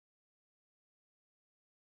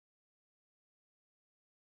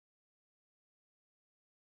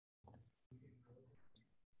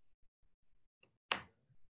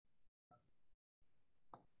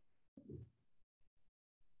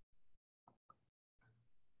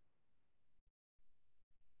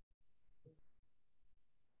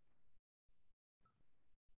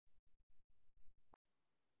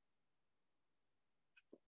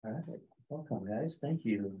All right, welcome guys. Thank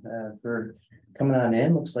you for coming on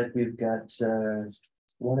in. Looks like we've got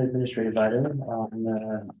one administrative item on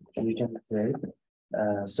the agenda today.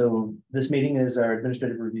 So this meeting is our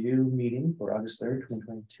administrative review meeting for August 3rd,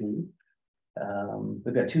 2022.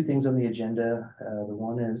 We've got two things on the agenda. The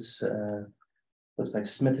one is looks like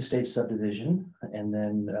Smith Estates Subdivision, and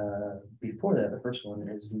then before that, the first one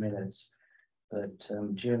is minutes. But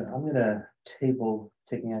June, I'm going to table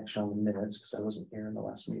taking action on the minutes because I wasn't here in the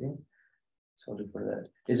last meeting. So I'll defer that.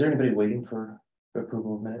 Is there anybody waiting for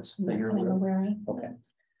approval of minutes that you're aware of? Okay.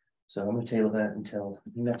 So I'm going to table that until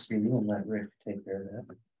next meeting and let Rick take care of that.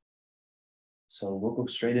 So we'll go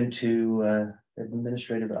straight into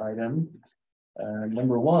administrative item.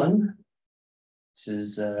 Number one, this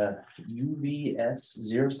is UVS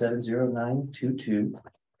 070922.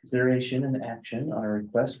 Consideration and action on a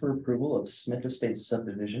request for approval of Smith Estates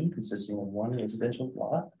Subdivision consisting of one residential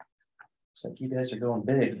lot. Looks like you guys are going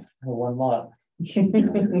big. One lot.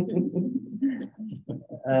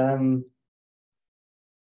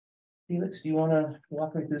 Felix, do you want to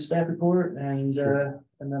walk me through the staff report and sure.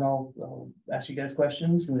 And then I'll ask you guys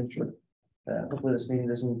questions, and then hopefully this meeting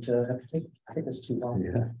doesn't have to take us too long.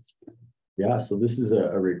 Yeah. So this is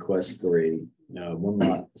a request for a one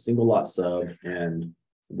lot, single lot sub, and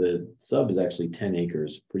the sub is actually 10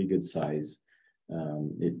 acres, pretty good size.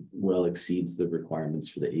 It well exceeds the requirements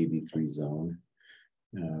for the AV3 zone.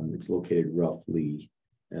 It's located roughly,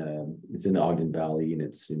 it's in the Ogden Valley and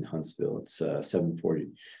it's in Huntsville. It's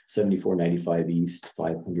 7495 East,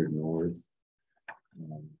 500 North.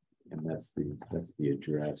 And that's the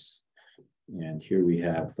address. And here we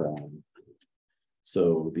have,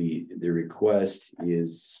 so the request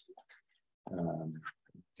is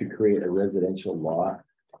to create a residential lot.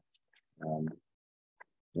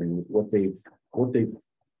 And what they've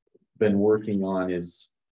been working on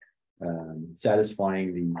is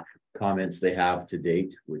satisfying the comments they have to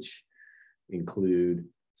date, which include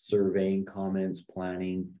surveying comments,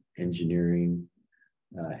 planning, engineering,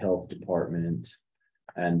 health department,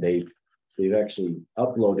 and they've actually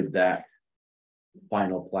uploaded that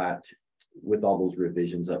final plat with all those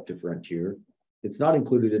revisions up to Frontier. It's not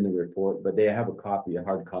included in the report, but they have a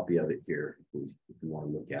hard copy of it here if you want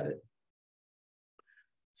to look at it.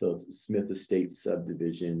 So it's Smith Estates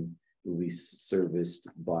Subdivision will be serviced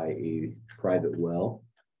by a private well.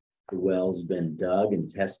 The well's been dug and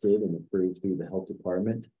tested and approved through the health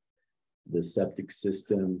department. The septic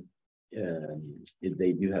system,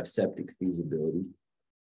 they do have septic feasibility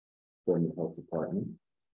from the health department.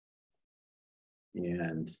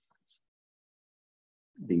 And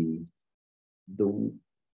the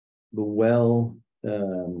well,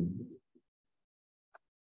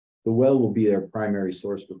 the well will be their primary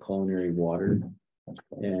source for culinary water,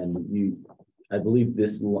 and I believe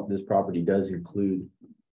this property does include,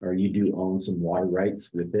 or you do own some water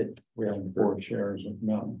rights with it. We have 4 shares of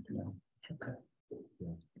none. Okay.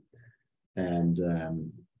 Yeah. And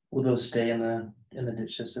will those stay in the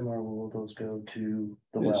ditch system, or will those go to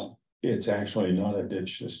the well? It's actually not a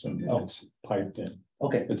ditch system. Oh. It's piped in.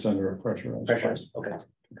 Okay. It's under a pressurized. Okay.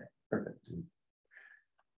 Perfect.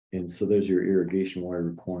 And so there's your irrigation water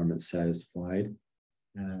requirements satisfied.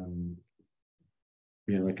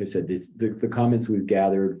 Like I said, the comments we've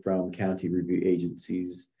gathered from county review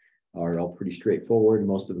agencies are all pretty straightforward.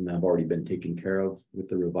 Most of them have already been taken care of with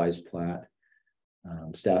the revised plat.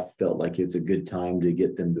 Staff felt like it's a good time to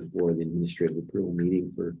get them before the administrative approval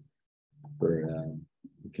meeting for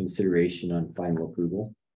consideration on final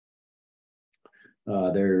approval.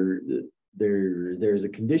 There's a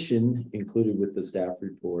condition included with the staff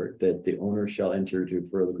report that the owner shall enter into a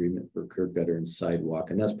referral agreement for curb gutter and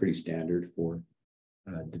sidewalk, and that's pretty standard for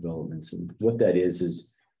developments. And what that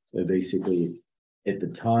is basically at the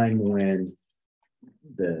time when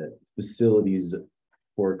the facilities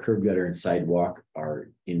for curb gutter and sidewalk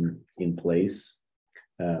are in place,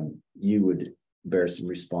 you would bear some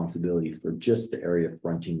responsibility for just the area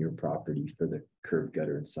fronting your property for the curb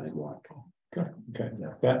gutter and sidewalk. Okay.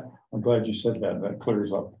 That I'm glad you said that. That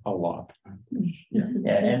clears up a lot. Yeah,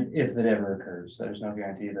 and if it ever occurs, there's no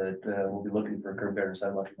guarantee that we'll be looking for a curb gutter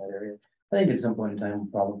sidewalk in that area. I think at some point in time we'll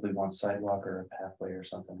probably want sidewalk or a pathway or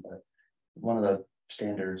something, but one of the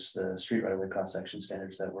standards, the street right of way cross section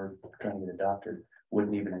standards that we're trying to get adopted,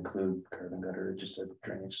 wouldn't even include curb and gutter, just a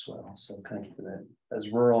drainage swell. So kind of keeping it as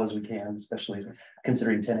rural as we can, especially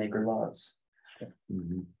considering 10-acre lots. Okay.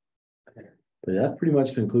 Mm-hmm. But that pretty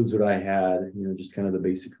much concludes what I had, just kind of the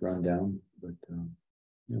basic rundown, but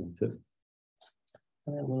that's it.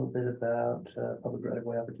 And a little bit about public right of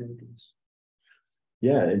way opportunities.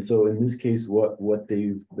 Yeah, and so in this case, what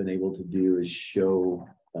they've been able to do is show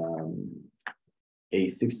a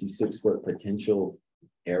 66-foot potential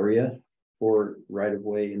area for right of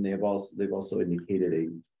way, and they've also indicated a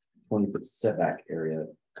 20-foot setback area.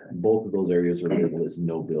 Both of those areas are labeled as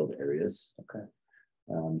no build areas. Okay.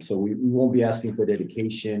 So we won't be asking for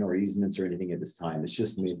dedication or easements or anything at this time. It's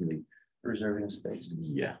just mainly Reserving space.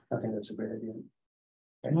 yeah. I think that's a great idea.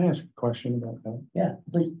 Can I ask a question about that? Yeah,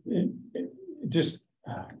 please. Just,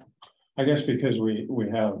 I guess because we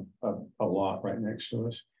have a lot right next to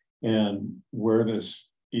us, and where this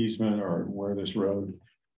easement or where this road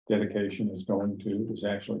dedication is going to is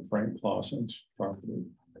actually Frank Clausen's property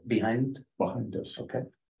Behind. us. Okay.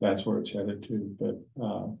 That's where it's headed to, but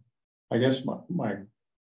I guess my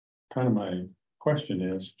question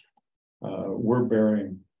is, we're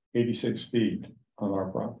bearing 86 feet on our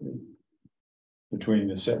property between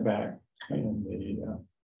the setback and the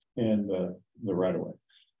right of way.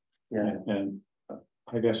 Yeah. And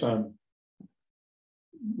I guess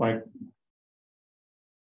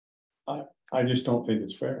I just don't think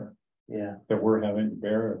it's fair Yeah. that we're having to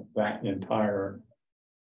bear that entire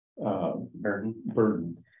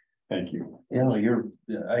burden. Thank you. You know,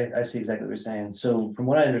 I see exactly what you're saying. So from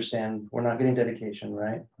what I understand, we're not getting dedication,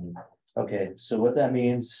 right? Okay, so what that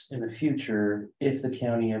means in the future, if the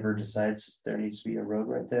county ever decides there needs to be a road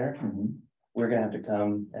right there, we're gonna have to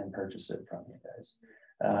come and purchase it from you guys.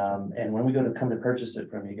 And when we come to purchase it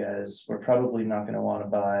from you guys, we're probably not gonna wanna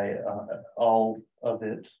buy all of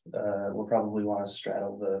it. We'll probably wanna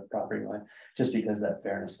straddle the property line, just because that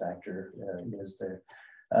fairness factor is there.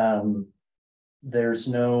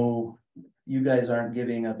 You guys aren't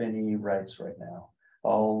giving up any rights right now.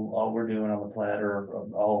 All we're doing on the plat, or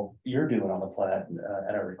all you're doing on the plat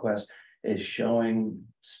at our request, is showing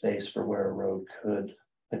space for where a road could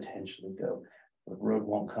potentially go. The road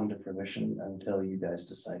won't come to fruition until you guys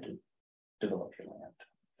decide to develop your land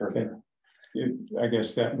further. Okay. I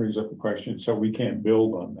guess that brings up the question. So we can't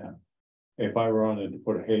build on that. If I wanted to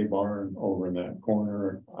put a hay barn over in that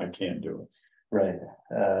corner, I can't do it. Right.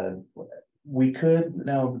 We could.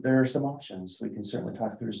 Now there are some options. We can certainly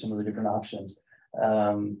talk through some of the different options.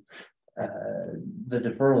 The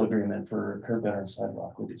deferral agreement for curb gutter and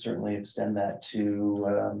sidewalk, we could certainly extend that to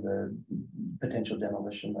the potential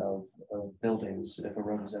demolition of buildings if a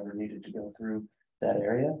road is ever needed to go through that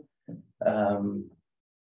area.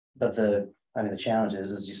 But the challenge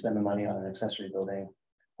is you spend the money on an accessory building,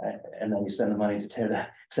 and then you spend the money to tear the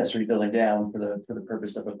accessory building down for the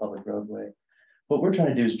purpose of a public roadway. What we're trying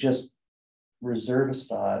to do is just reserve a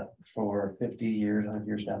spot for 50 years, 100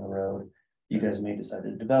 years down the road. You guys may decide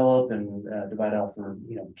to develop and divide out for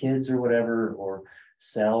kids or whatever, or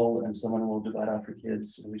sell and someone will divide out for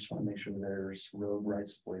kids. And we just want to make sure there's road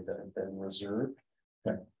rights of way that have been reserved.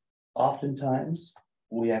 Okay. Oftentimes,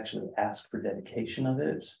 we actually ask for dedication of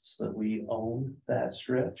it so that we own that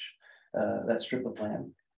stretch, that strip of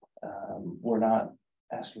land. We're not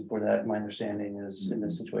asking for that. My understanding is in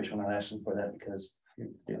this situation, we're not asking for that because you're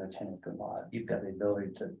doing a 10-acre lot. You've got the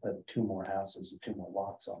ability to put 2 more houses and 2 more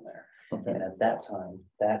lots on there. Okay. And at that time,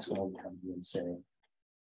 that's when we come to you and say,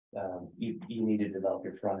 you need to develop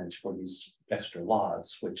your frontage for these extra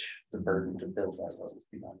lots, which the burden to build that road will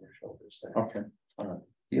be on your shoulders there. Okay.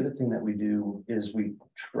 The other thing that we do is we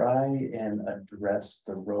try and address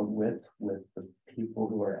the road width with the people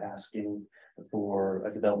who are asking for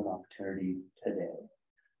a development opportunity today.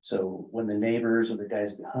 So when the neighbors or the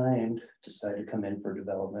guys behind decide to come in for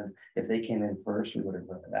development, if they came in first, we would have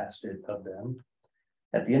asked it of them.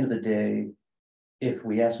 At the end of the day, if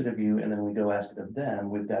we ask it of you and then we go ask it of them,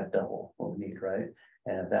 we've got double what we need, right?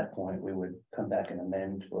 And at that point, we would come back and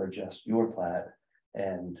amend or adjust your plat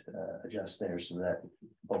and adjust there so that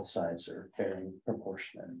both sides are fairly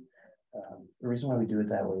proportionate. The reason why we do it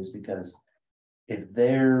that way is because if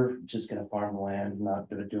they're just going to farm the land, not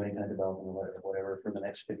going to do any kind of development or whatever for the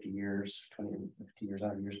next 50 years, 20, 50 years,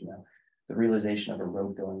 100 years from now, the realization of a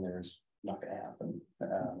road going there is not going to happen.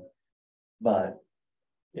 But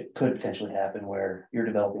it could potentially happen where you're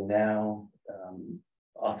developing now.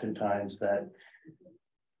 Oftentimes that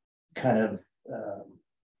kind of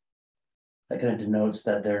denotes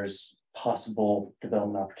that there's possible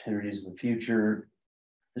development opportunities in the future.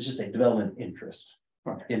 Let's just say development interest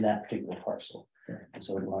in that particular parcel. And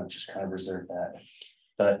so we want to just kind of reserve that.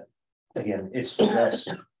 But again, it's just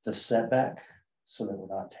the setback so that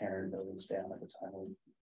we're not tearing buildings down at the time we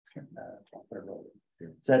put a road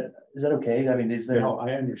in. Is that okay? I mean, is there? No,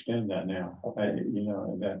 I understand that now. Okay.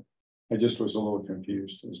 That I just was a little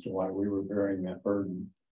confused as to why we were bearing that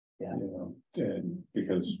burden. Yeah. And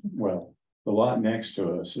because, well, the lot next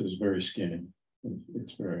to us is very skinny.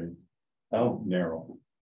 It's very narrow.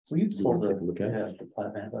 Will you pull take a look at it? the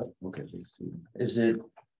plat map up? Okay, let's see. Is it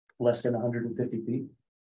less than 150 feet?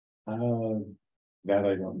 That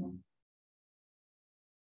I don't know.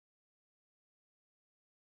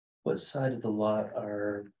 What side of the lot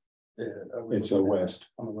are we It's a looking at? west.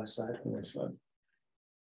 On the west side? West side.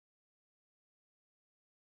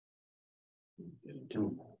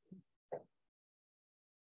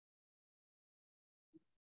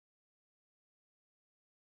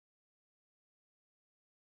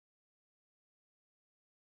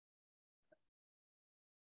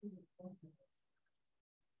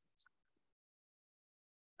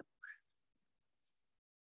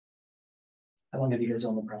 How long have you guys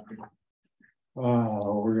owned the property?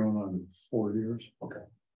 We're going on 4 years.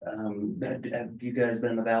 Have you guys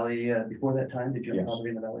been in the valley before that time? Did you own Yes. property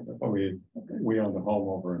in the valley? Oh, we owned a home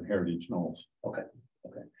over in Heritage Knolls. Okay.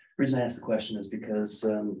 Reason I asked the question is because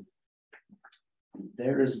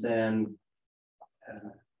there has been,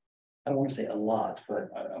 I don't want to say a lot, but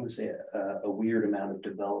I'm going to say a weird amount of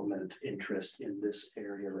development interest in this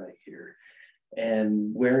area right here.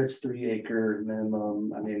 And where it's 3 acre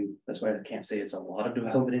minimum, I mean, that's why I can't say it's a lot of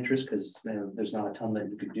development interest because there's not a ton that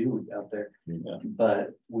you could do out there. Yeah.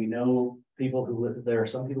 But we know people who live, there are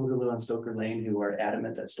some people who live on Stoker Lane who are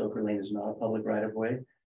adamant that Stoker Lane is not a public right of way.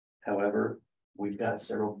 However, we've got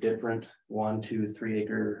several different 1, 2, 3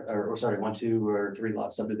 acre, or sorry, 1, 2 or 3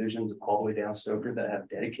 lot subdivisions all the way down Stoker that have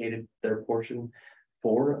dedicated their portion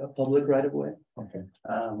for a public right of way. Okay.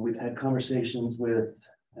 We've had conversations with,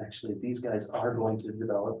 actually, these guys are going to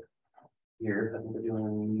develop here. I think they're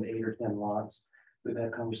doing 8 or 10 lots. We've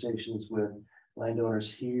had conversations with landowners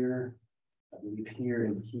here, I believe here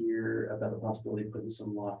and here about the possibility of putting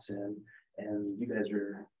some lots in. And you guys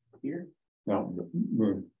are here? No,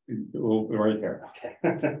 we're right there.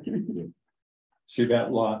 Okay. See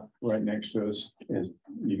that lot right next to us is,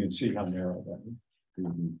 you can see how narrow that is.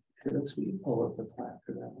 Mhm. Felix, we can pull up the plat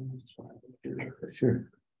for that one. Just wanna make sure.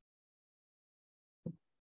 Sure.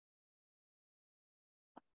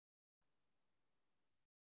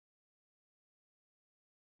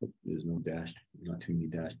 There's no dashed, not too many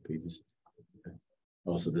dashed pages.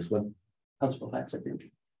 Also, this one? Huntsville Heights, I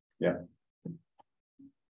think. Yeah.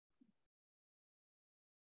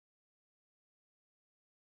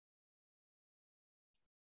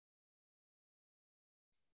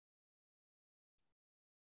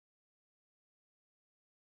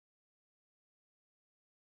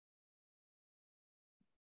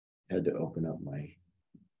 Had to open up my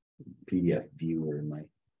PDF viewer and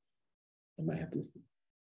I might have to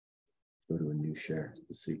go to a new share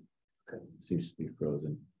to see. Okay, seems to be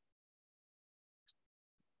frozen.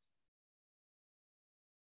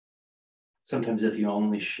 Sometimes if you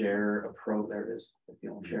only share there it is. If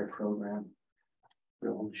you only share a program,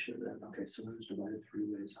 we'll only share that. Okay, so there's divided 3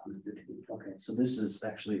 ways, 150. Okay, so this is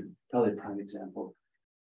actually probably a prime example.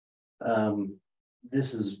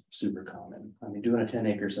 This is super common. I mean, doing a 10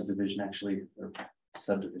 acre subdivision actually, or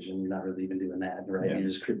subdivision, you're not really even doing that, right? Yeah. You're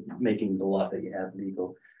just making the lot that you have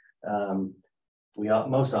legal. We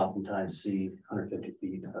most oftentimes see 150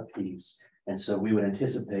 feet a piece. And so we would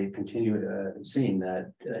anticipate seeing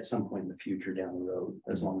that at some point in the future down the road,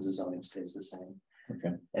 as long as the zoning stays the same.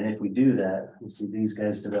 Okay. And if we do that, we see these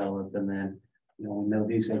guys develop, and then, we know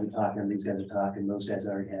these guys are talking, these guys are talking, those guys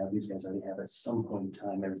already have, these guys already have. At some point in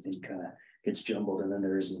time, everything kind of gets jumbled, and then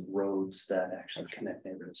there isn't roads that actually connect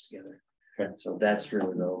neighborhoods together. Okay. So that's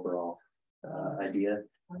really the overall idea.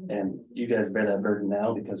 And you guys bear that burden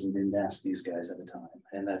now because we didn't ask these guys at the time.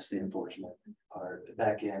 And that's the unfortunate part.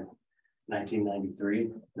 Back in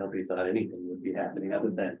 1993, nobody thought anything would be happening other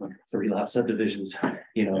than 3 lot subdivisions,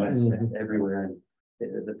 everywhere.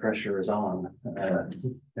 And the pressure is on now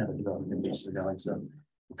the development industry are going. So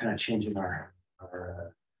we're kind of changing our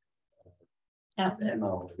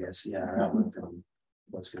MO, I guess. Yeah, our outlook on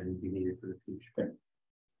what's going to be needed for the future.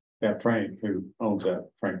 Yeah, Frank, who owns that,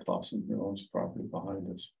 Frank Clausen, who owns the property behind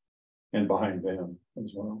us and behind them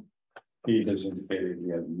as well. He has indicated he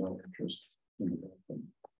has no interest in development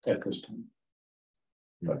at this time.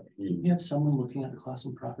 But You have someone looking at the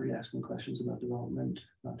Clausen property asking questions about development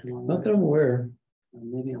not too long Not ago. that I'm aware.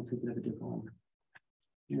 Maybe I'll take it of a different one.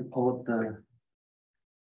 You pull up the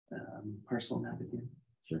parcel map again.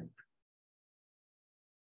 Sure.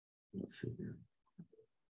 Let's see here.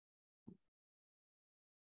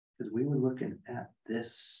 Because we were looking at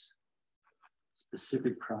this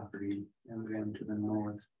specific property and we're going to the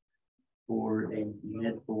north for a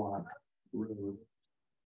mid-block road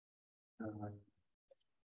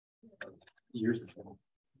years ago.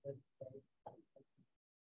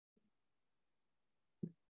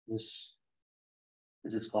 Is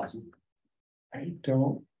this Clausen? I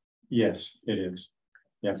don't, yes, it is.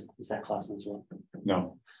 Yes, Is that Clausen as well?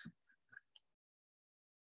 no.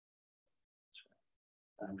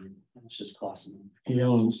 It's just costing them. He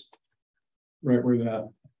owns right where that.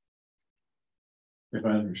 If I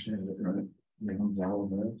understand it right, he owns all of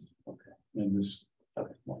that. Okay. And this,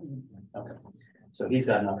 Okay. Okay. So he's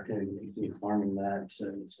got an opportunity to continue farming that. So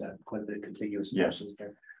it's got quite a bit of contiguous Yeah. parcels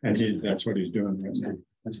there. and that's what he's doing. Right now.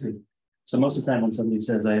 That's good. So most of the time when somebody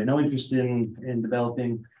says, I have no interest in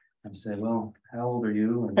developing, I say, well, how old are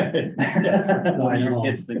you? And what do your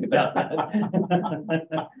kids think about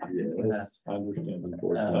that? Yes. I understand.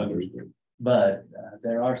 Unfortunately. Understood. But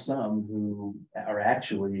there are some who are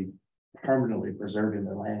actually permanently preserving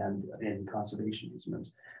their land in conservation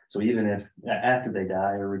easements. So even if after they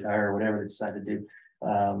die or retire or whatever they decide to do,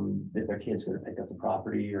 if their kids go to pick up the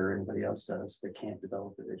property or anybody else does, they can't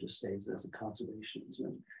develop it. It just stays as a conservation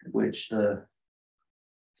easement, which the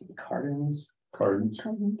Cardinals, Cardinals.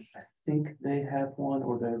 I think they have one,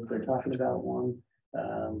 or they're talking about one.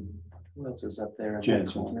 Who else is up there?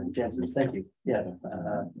 Jensen. Jensen's, thank you. Yeah.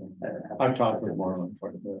 I've talked with Marlon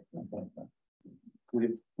quite a bit about that.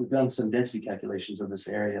 We've done some density calculations of this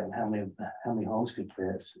area and how many homes could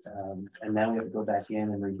fit. And now we have to go back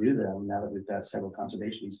in and redo them now that we've got several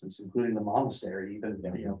conservation easements, including the monastery, even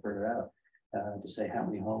further out. To say how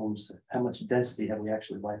many homes, how much density have we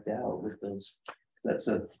actually wiped out with those? It's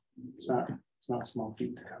not a small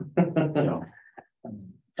feat. No.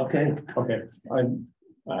 Okay. Okay, I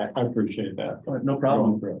appreciate that. No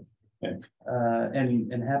problem. Thanks.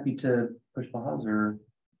 And happy to push pause or,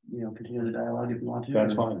 continue the dialogue if you want to.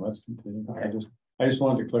 That's fine, let's continue. Okay. I just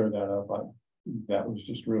wanted to clear that up. That was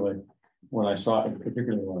just really, when I saw it,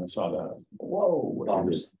 particularly when I saw that, whoa.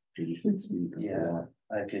 It is 86 feet. Yeah,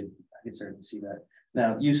 I could certainly see that.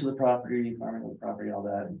 Now, use of the property, farming of the property, all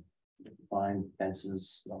that, fine,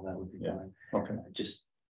 fences, all that would be Yeah. fine. Okay,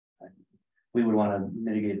 We would want to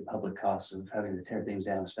mitigate the public costs of having to tear things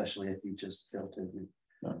down, especially if you just built it.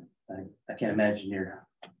 No. I can't imagine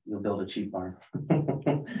you'll build a cheap barn.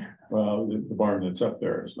 well, the barn that's up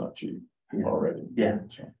there is not cheap already. Yeah.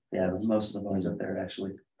 So, Yeah, most of the barns up there are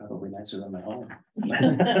actually probably nicer than my home. I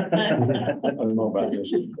don't know about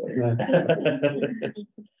this.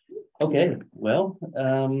 Okay, well,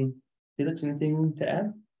 Felix, anything to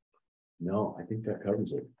add? No, I think that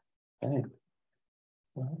covers it. Okay.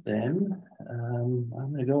 Well, then, I'm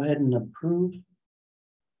gonna go ahead and approve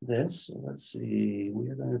this. So let's see, we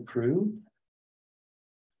are going to approve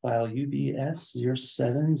file UBS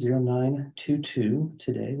 070922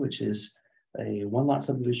 today, which is a one lot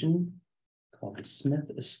subdivision called the Smith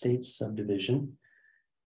Estates Subdivision.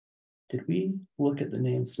 Did we look at the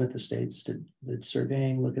name Smith Estates? Did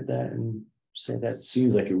surveying look at that and say That that?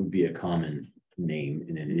 seems like it would be a common name,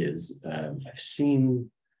 and it is. I've seen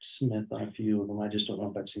Smith on a few of them. I just don't know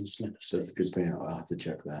if I've seen Smith So Estates. that's a good point. I'll have to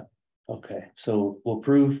check that. Okay, so we'll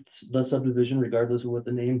approve the subdivision regardless of what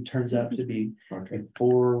the name turns out to be. Okay,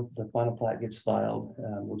 Before the final plat gets filed,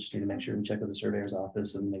 we'll just need to make sure we check with the surveyor's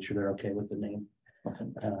office and make sure they're okay with the name.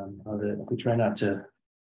 We try not to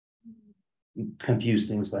confuse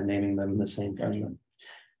things by naming them the same thing.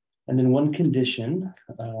 And then one condition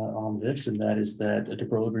on this, and that is that a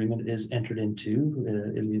deferral agreement is entered into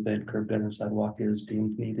in the event curb, gutter, and sidewalk is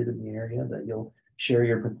deemed needed in the area, that you'll share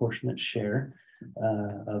your proportionate share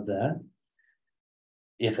of that,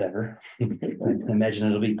 if ever. I imagine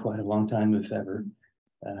it'll be quite a long time, if ever.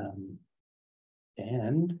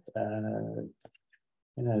 And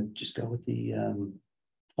just go with the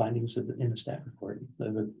findings in the staff report.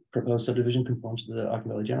 The proposed subdivision conforms to the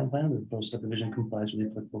Ogden Valley General Plan. The proposed subdivision complies with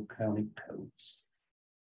the applicable county codes.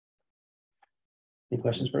 Any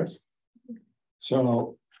questions for us?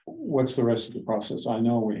 so what's the rest of the process? I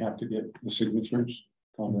know we have to get the signatures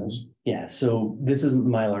on this. Yeah, so this isn't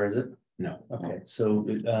Mylar, is it? No, Okay, so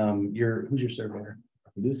who's your surveyor?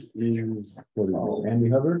 this is what is this? Andy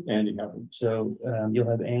Hubbard. Andy Hubbard. So you'll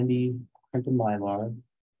have Andy print a Mylar.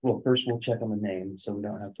 Well, first we'll check on the name, so we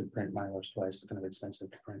don't have to print Mylars twice. It's kind of expensive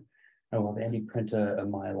to print. And we'll have Andy print a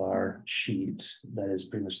Mylar sheet that is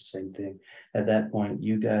pretty much the same thing. At that point,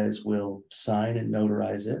 you guys will sign and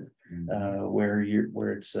notarize it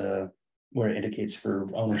where it indicates for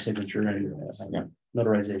owner signature and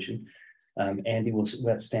notarization. Andy will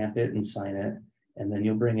wet stamp it and sign it, and then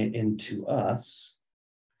you'll bring it into us.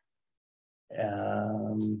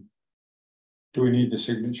 Do we need the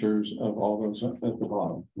signatures of all those at the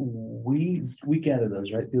bottom? We gather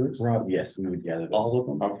those, right, Felix? Rob, yes, we would gather those. All of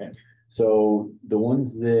them? Okay, So the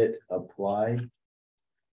ones that apply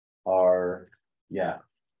are,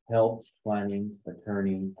 health, planning,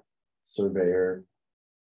 attorney, surveyor.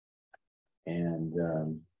 And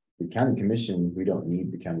the county commission, we don't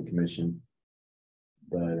need the county commission.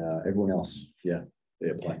 But everyone else, they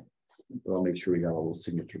apply. But I'll make sure we got all those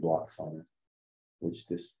signature blocks on it. which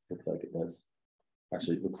this looks like it does.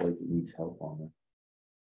 Actually, it looks like it needs help on it.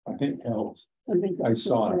 I think health. think I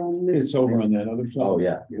saw it. It's over on that other side. Oh,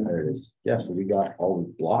 yeah, there it is. Yeah, so we got all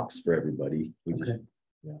the blocks for everybody. We just,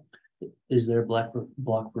 Is there a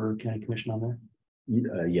Blackbird County Commission on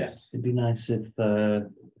there? yes, It'd be nice if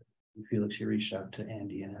Felix, you reached out to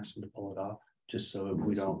Andy and asked him to pull it off, just so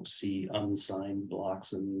we don't see unsigned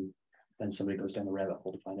blocks and then somebody goes down the rabbit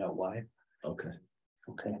hole to find out why. okay,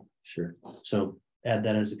 Okay, sure. so add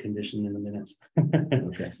that as a condition in the minutes.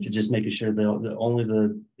 Okay. To just making sure that only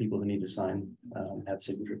the people who need to sign have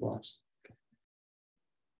signature blocks.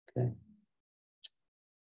 Okay.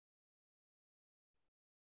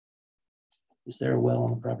 Is there a well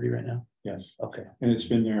on the property right now? Yes, Okay, and it's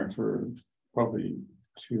been there for probably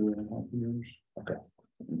 2.5 years. okay,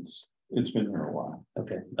 It's been there a while.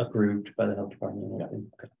 okay. Approved by the health department and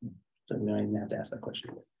everything. Okay. So we don't even have to ask that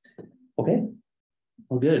question. Okay.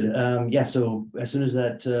 Well, good. Yeah, so as soon as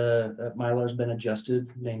that Mylar's been adjusted,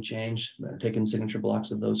 name change, taking signature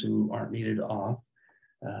blocks of those who aren't needed off.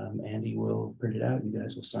 Andy will print it out. You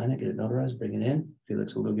guys will sign it, get it notarized, bring it in.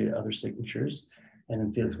 Felix will go get other signatures. And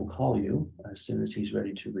then Felix will call you as soon as he's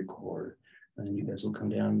ready to record. And then you guys will come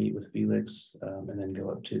down, meet with Felix, and then go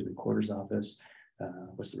up to the recorder's office.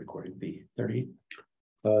 What's the recording fee? 30?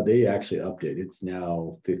 They actually upped it. It's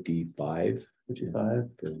now 55. 55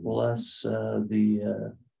 plus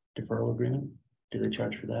the deferral agreement. Do they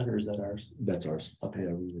charge for that or is that ours? That's ours. Okay.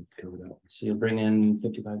 Yeah, we would cover that. So you'll bring in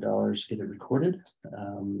 $55, get it recorded,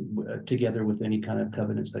 together with any kind of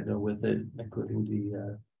covenants that go with it, including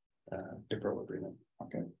the deferral agreement.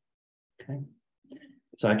 Okay. Okay.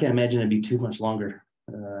 So I can't imagine it'd be too much longer.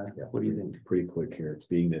 What do you think? Pretty quick here. It's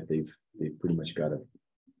being that they've pretty much got a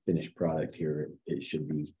finished product here. It should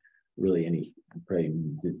be really probably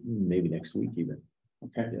maybe next week even.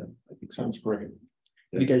 Okay. Yeah, I think Sounds great.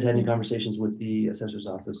 Have you guys had any conversations with the assessor's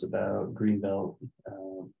office about Greenbelt?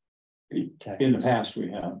 In the past, we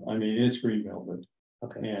have. I mean, it's greenbelt, but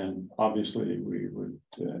Okay. and obviously we would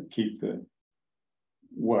keep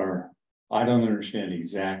where I don't understand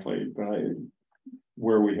exactly, but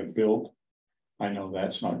where we have built, I know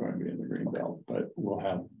that's not going to be in the green belt, but we'll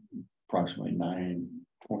have approximately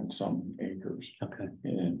 9-point-some acres, Okay.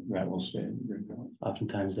 and that will stay in the green belt.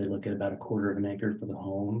 Oftentimes they look at about 1/4 of an acre for the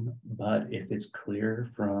home, but if it's clear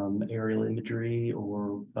from aerial imagery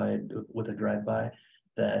or with a drive-by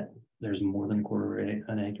that there's more than 1/4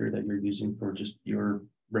 an acre that you're using for just your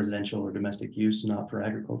residential or domestic use, not for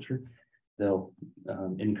agriculture, they'll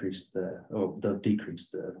decrease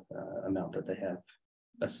the amount that they have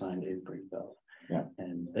assigned in greenbelt. Yeah.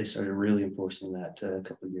 And they started really enforcing that a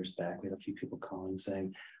couple of years back. We had a few people calling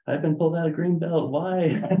saying, I've been pulled out of greenbelt. Why?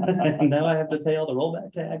 And now I have to pay all the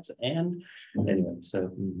rollback tax. And anyway,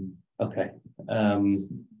 so okay.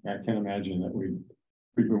 I can imagine that we'd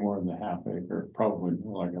be more than a half acre, probably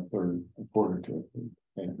more like 1/3, 1/4 to an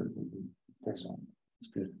acre. That's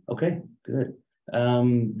good. Okay, good.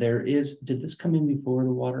 Did this come in before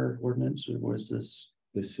the water ordinance or was this?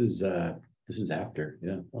 This is after,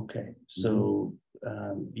 yeah. Okay, so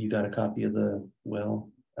you got a copy of the well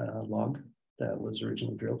log that was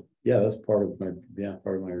originally drilled? Yeah, that's part of my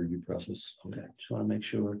review process. Okay, just want to make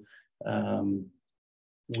sure.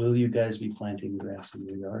 Will you guys be planting grass in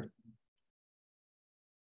your yard?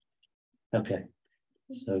 Okay,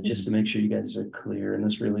 so just to make sure you guys are clear, and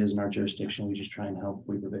this really isn't our jurisdiction, we just try and help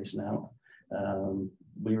Weaver Basin out.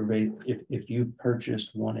 Weaver Basin, if you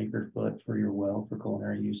purchased 1 acre-foot for your well for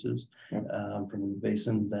culinary uses, from the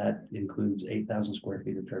basin, that includes 8,000 square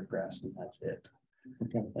feet of turf grass, and that's it.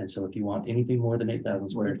 Okay. And so if you want anything more than 8,000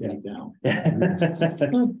 square feet down.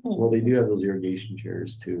 Well, they do have those irrigation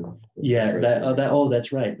chairs too. Yeah,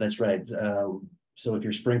 that's right. That's right. So if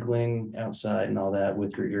you're sprinkling outside and all that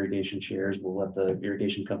with your irrigation chairs, we'll let the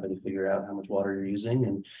irrigation company figure out how much water you're using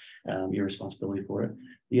and your responsibility for it.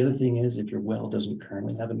 The other thing is if your well doesn't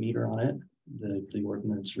currently have a meter on it, the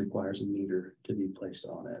ordinance requires a meter to be placed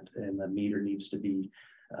on it. And the meter needs to be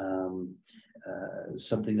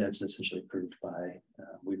something that's essentially approved by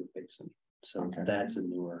Weaver Basin. So that's a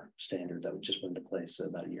newer standard that just went into place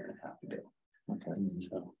about 1.5 years ago. Okay.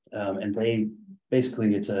 So, and they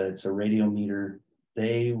basically it's a radio meter.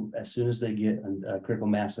 They, as soon as they get a critical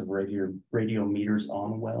mass of radio meters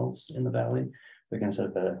on wells in the valley, they're going to set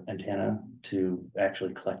up an antenna to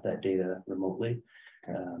actually collect that data remotely.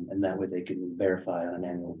 And that way they can verify on an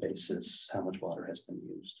annual basis how much water has been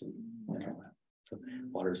used. And, so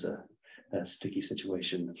water's a sticky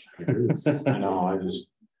situation. It is. I know,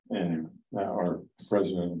 and our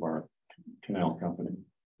president of our canal company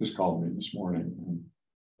just called me this morning.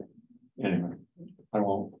 And anyway, I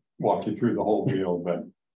won't walk you through the whole deal, but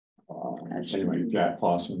Anyway, Jack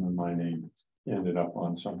Clausen and my name ended up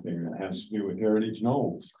on something that has to do with Heritage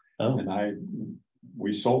Knolls. Oh, And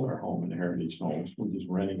we sold our home in Heritage Knolls, we're just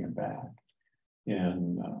renting it back.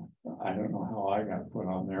 And I don't know how I got put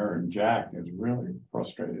on there, and Jack is really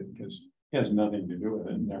frustrated because he has nothing to do with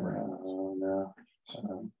it, never has. oh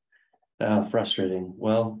no. Frustrating.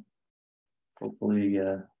 Well, hopefully,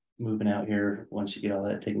 moving out here, once you get all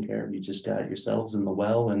that taken care of, you just got yourselves in the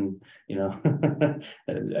well and, you know,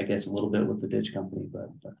 I guess a little bit with the ditch company, but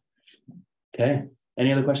okay.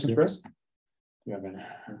 Any other questions for us? You have any?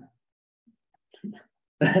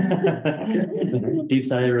 Deep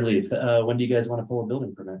sigh of relief. When do you guys want to pull a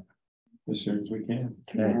building permit? As soon as we can.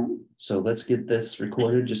 Okay, so let's get this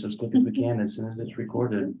recorded just as quick as we can. As soon as it's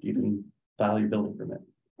recorded, you can file your building permit.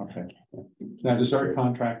 Okay. Now, does our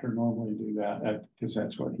contractor normally do that? Because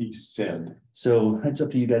that's what he said. So it's up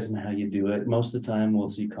to you guys on how you do it. Most of the time, we'll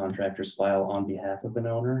see contractors file on behalf of an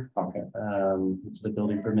owner. Okay. The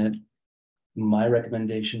building permit. My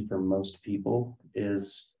recommendation for most people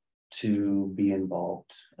is to be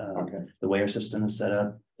involved. Okay. The way our system is set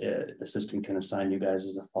up, the system can assign you guys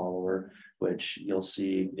as a follower, which you'll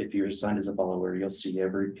see if you're assigned as a follower, you'll see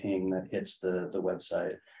every ping that hits the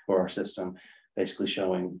website or our system, basically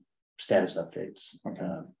showing status updates. Okay.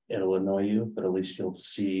 It'll annoy you, but at least you'll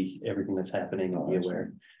see everything that's happening and be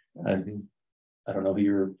aware. I don't know who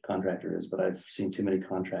your contractor is, but I've seen too many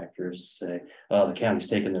contractors say, "Oh, the county's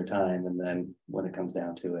taking their time," and then when it comes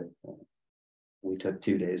down to it, we took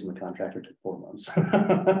 2 days and the contractor took 4 months.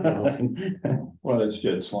 Well, it's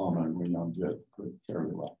Jed Slama, and we know Jed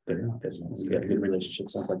fairly well. We got a good relationship.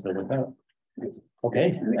 Sounds like they'll work out.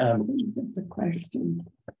 Okay. The question.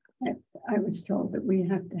 I was told that we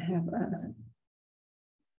have to have a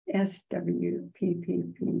SWPPP,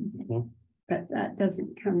 but that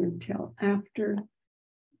doesn't come until after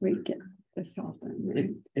we get the salt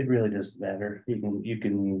done. It really doesn't matter. You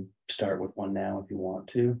can start with one now if you want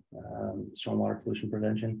to. Stormwater pollution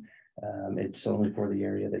prevention. It's only for the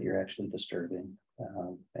area that you're actually disturbing.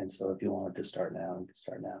 And so if you wanted to start now, you can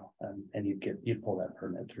start now. And you'd pull that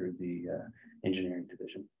permit through the engineering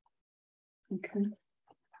division. Okay.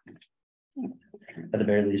 At the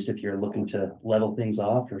very least, if you're looking to level things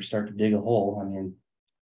off or start to dig a hole, I mean.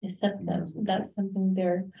 Is that's something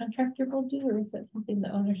their contractor will do, or is that something the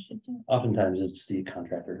owner should do? Oftentimes it's the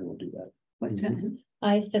contractor who will do that. What's that?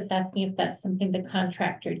 I was just asking if that's something the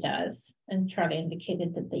contractor does, and Charlie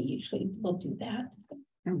indicated that they usually will do that.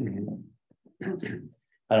 Okay.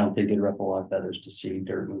 I don't think it'd ruffle a lot of feathers to see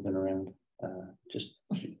dirt moving around. Just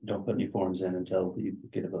don't put any forms in until you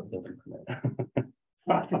get a building permit.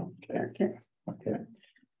 Okay.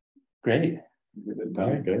 Great. Get it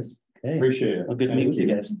done, guys. Okay. Appreciate it. Well, good meeting with you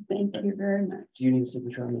guys. Thank you very much. Do you need a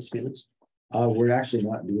signature on this, Felix? We're actually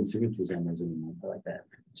not doing signatures on those anymore. I like that.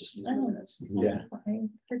 Just Oh. minutes. Yeah. I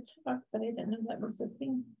heard talk, but I didn't know that was a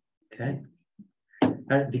thing. Okay. All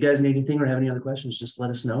right. If you guys need anything or have any other questions, just let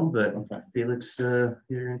us know. But Okay. Felix, you're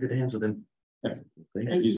in good hands with him. Thank you.